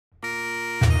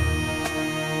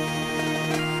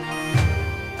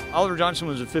Oliver Johnson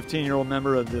was a 15-year-old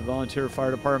member of the volunteer fire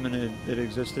department that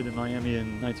existed in Miami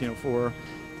in 1904.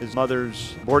 His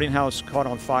mother's boarding house caught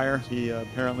on fire. He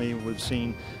apparently was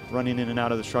seen running in and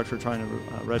out of the structure trying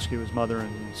to rescue his mother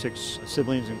and 6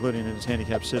 siblings, including his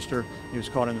handicapped sister. He was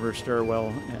caught in the rear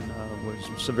stairwell and was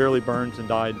severely burned and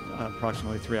died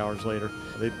approximately 3 hours later.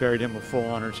 They buried him with full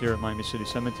honors here at Miami City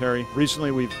Cemetery. Recently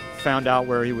we've found out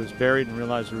where he was buried and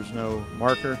realized there was no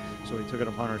marker, so we took it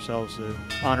upon ourselves to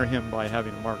honor him by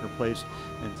having a marker placed,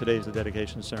 and today is the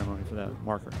dedication ceremony for that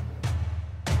marker.